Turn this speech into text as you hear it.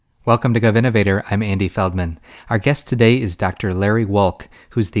Welcome to GovInnovator. I'm Andy Feldman. Our guest today is Dr. Larry Wolk,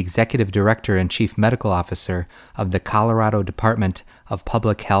 who's the Executive Director and Chief Medical Officer of the Colorado Department of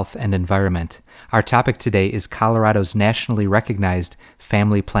Public Health and Environment. Our topic today is Colorado's nationally recognized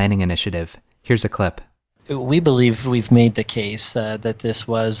Family Planning Initiative. Here's a clip. We believe we've made the case that this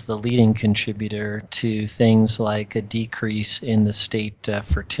was the leading contributor to things like a decrease in the state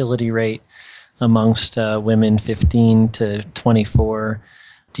fertility rate amongst women 15 to 24,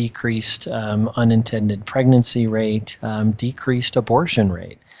 decreased unintended pregnancy rate, decreased abortion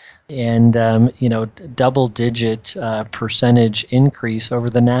rate, and double-digit percentage increase over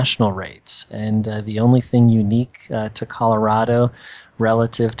the national rates. And the only thing unique to Colorado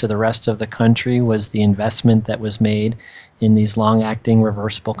relative to the rest of the country was the investment that was made in these long-acting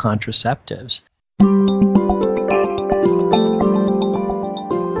reversible contraceptives.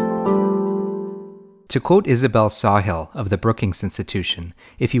 To quote Isabel Sawhill of the Brookings Institution,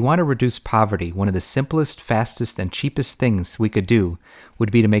 if you want to reduce poverty, one of the simplest, fastest, and cheapest things we could do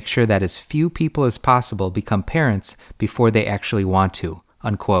would be to make sure that as few people as possible become parents before they actually want to,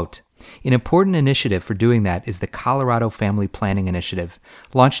 unquote. An important initiative for doing that is the Colorado Family Planning Initiative.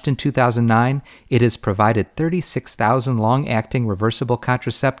 Launched in 2009, it has provided 36,000 long-acting reversible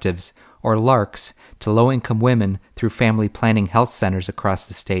contraceptives, or LARCs, to low-income women through family planning health centers across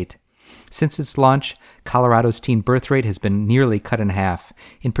the state. Since its launch, Colorado's teen birth rate has been nearly cut in half.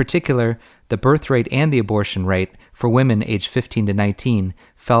 In particular, the birth rate and the abortion rate for women aged 15 to 19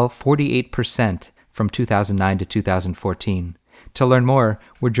 fell 48% from 2009 to 2014. To learn more,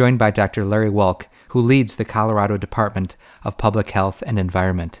 we're joined by Dr. Larry Wolk, who leads the Colorado Department of Public Health and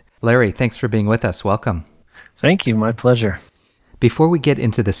Environment. Larry, thanks for being with us. Welcome. Thank you. My pleasure. Before we get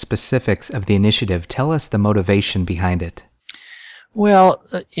into the specifics of the initiative, tell us the motivation behind it. Well,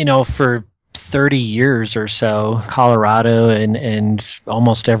 for 30 years or so, Colorado and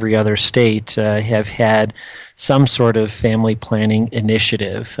almost every other state have had some sort of family planning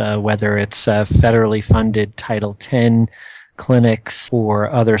initiative, whether it's federally funded Title X clinics or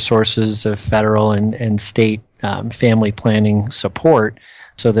other sources of federal and state family planning support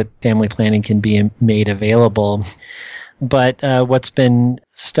so that family planning can be made available. But what's been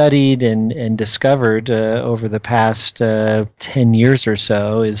studied and discovered over the past 10 years or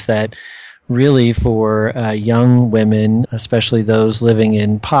so is that really for young women, especially those living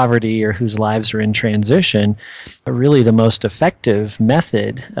in poverty or whose lives are in transition, really the most effective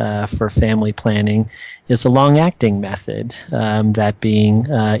method for family planning is a long-acting method, that being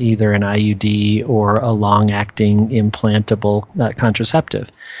either an IUD or a long-acting implantable contraceptive.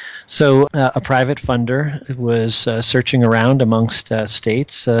 So a private funder was searching around amongst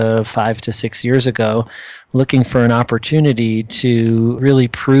states 5 to 6 years ago, looking for an opportunity to really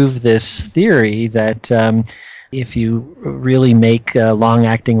prove this theory that if you really make a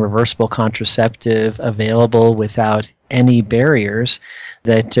long-acting reversible contraceptive available without any barriers,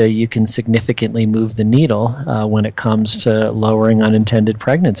 that you can significantly move the needle when it comes to lowering unintended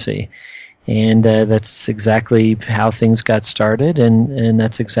pregnancy. And that's exactly how things got started, and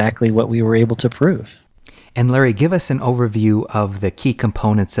that's exactly what we were able to prove. And Larry, give us an overview of the key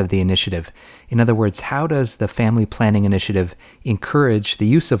components of the initiative. In other words, how does the Family Planning Initiative encourage the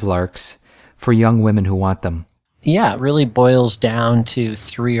use of LARCs for young women who want them? Yeah, it really boils down to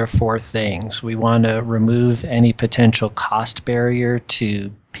 3 or 4 things. We want to remove any potential cost barrier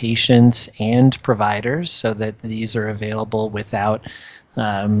to patients and providers so that these are available without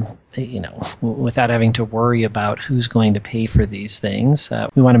having to worry about who's going to pay for these things.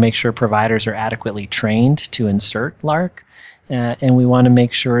 We want to make sure providers are adequately trained to insert LARC, and we want to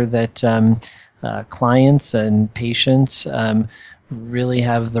make sure that clients and patients really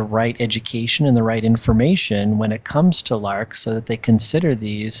have the right education and the right information when it comes to LARC so that they consider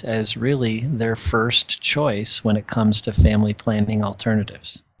these as really their first choice when it comes to family planning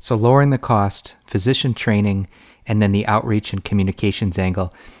alternatives. So lowering the cost, physician training, and then the outreach and communications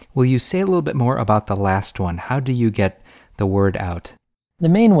angle. Will you say a little bit more about the last one? How do you get the word out? The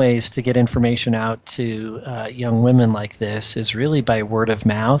main ways to get information out to young women like this is really by word of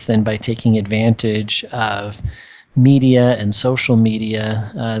mouth and by taking advantage of media and social media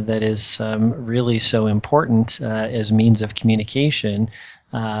that is really so important as means of communication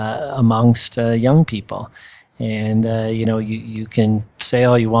amongst young people. And, you can say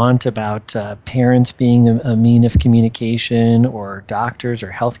all you want about parents being a mean of communication, or doctors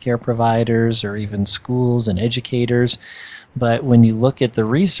or healthcare providers, or even schools and educators. But when you look at the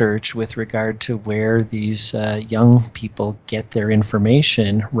research with regard to where these young people get their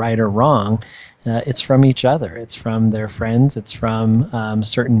information, right or wrong, it's from each other. It's from their friends. It's from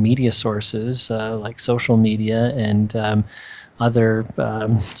certain media sources like social media and other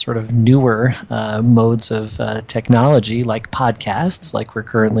sort of newer modes of technology, like podcasts, like we're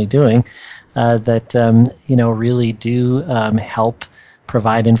currently doing, that really do help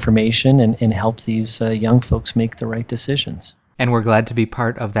provide information and help these young folks make the right decisions. And we're glad to be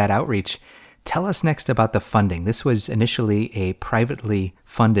part of that outreach. Tell us next about the funding. This was initially a privately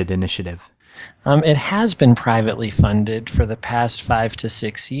funded initiative. It has been privately funded for the past 5 to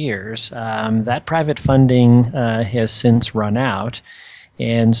 6 years. That private funding has since run out.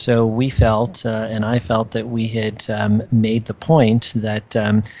 And so we felt, and I felt, that we had made the point that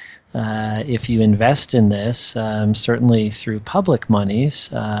if you invest in this, certainly through public monies,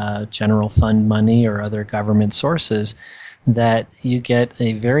 general fund money or other government sources, that you get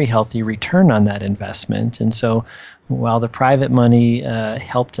a very healthy return on that investment. And so while the private money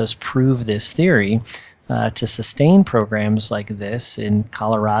helped us prove this theory, to sustain programs like this in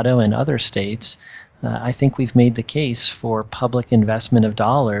Colorado and other states, I think we've made the case for public investment of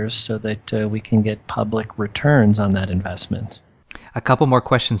dollars so that we can get public returns on that investment. A couple more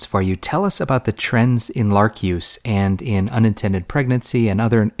questions for you. Tell us about the trends in LARC use and in unintended pregnancy and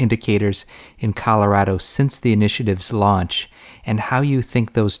other indicators in Colorado since the initiative's launch, and how you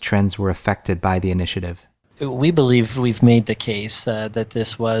think those trends were affected by the initiative. We believe we've made the case that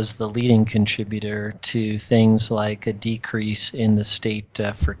this was the leading contributor to things like a decrease in the state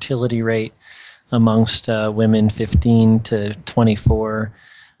fertility rate amongst women 15 to 24,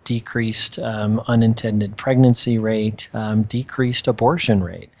 decreased unintended pregnancy rate, decreased abortion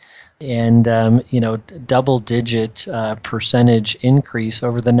rate, and double-digit percentage increase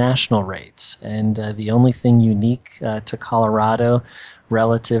over the national rates. And the only thing unique to Colorado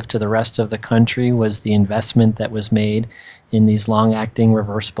relative to the rest of the country was the investment that was made in these long-acting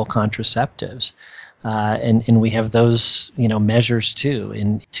reversible contraceptives. And we have those measures too.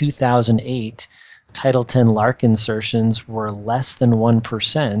 In 2008, Title X LARC insertions were less than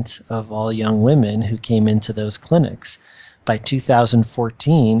 1% of all young women who came into those clinics. By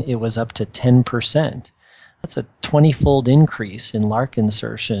 2014, it was up to 10%. That's a 20-fold increase in LARC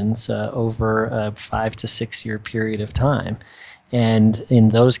insertions over a 5 to 6 year period of time. And in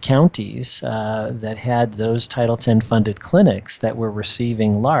those counties that had those Title X funded clinics that were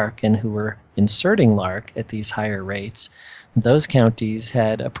receiving LARC and who were inserting LARC at these higher rates, those counties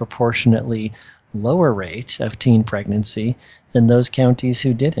had a proportionately lower rate of teen pregnancy than those counties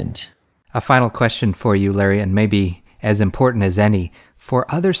who didn't. A final question for you, Larry, and maybe as important as any, for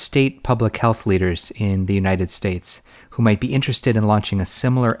other state public health leaders in the United States who might be interested in launching a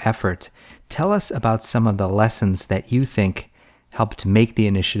similar effort, tell us about some of the lessons that you think helped make the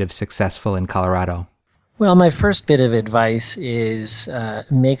initiative successful in Colorado. Well, my first bit of advice is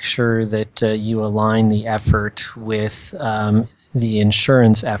make sure that you align the effort with the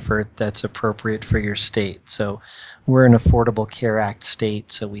insurance effort that's appropriate for your state. So we're an Affordable Care Act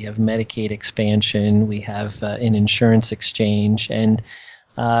state, so we have Medicaid expansion, we have an insurance exchange, and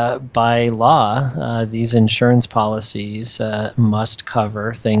by law, these insurance policies must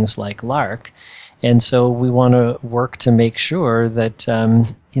cover things like LARC. And so we want to work to make sure that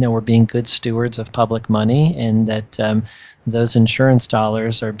we're being good stewards of public money and that those insurance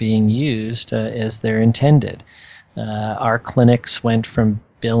dollars are being used as they're intended. Our clinics went from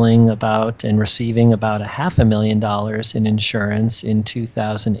billing about and receiving about $500,000 in insurance in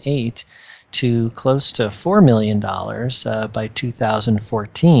 2008 to close to $4 million by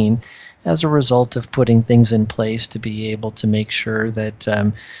 2014 as a result of putting things in place to be able to make sure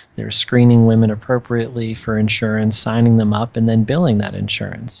that they're screening women appropriately for insurance, signing them up, and then billing that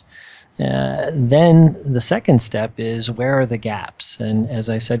insurance. Then the second step is, where are the gaps? And as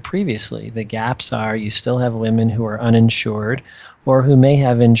I said previously, the gaps are you still have women who are uninsured or who may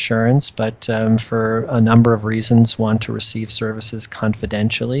have insurance but for a number of reasons want to receive services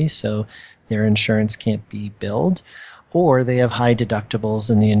confidentially, so their insurance can't be billed, or they have high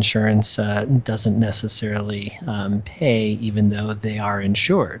deductibles and the insurance doesn't necessarily pay even though they are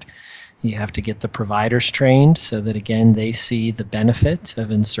insured. You have to get the providers trained so that, again, they see the benefit of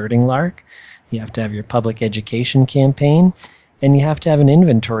inserting LARC. You have to have your public education campaign, and you have to have an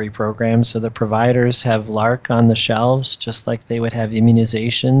inventory program so the providers have LARC on the shelves just like they would have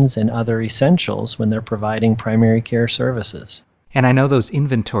immunizations and other essentials when they're providing primary care services. And I know those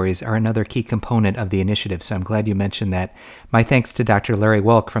inventories are another key component of the initiative, so I'm glad you mentioned that. My thanks to Dr. Larry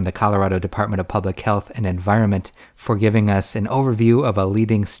Wolk from the Colorado Department of Public Health and Environment for giving us an overview of a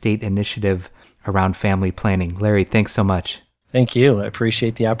leading state initiative around family planning. Larry, thanks so much. Thank you. I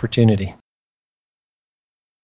appreciate the opportunity.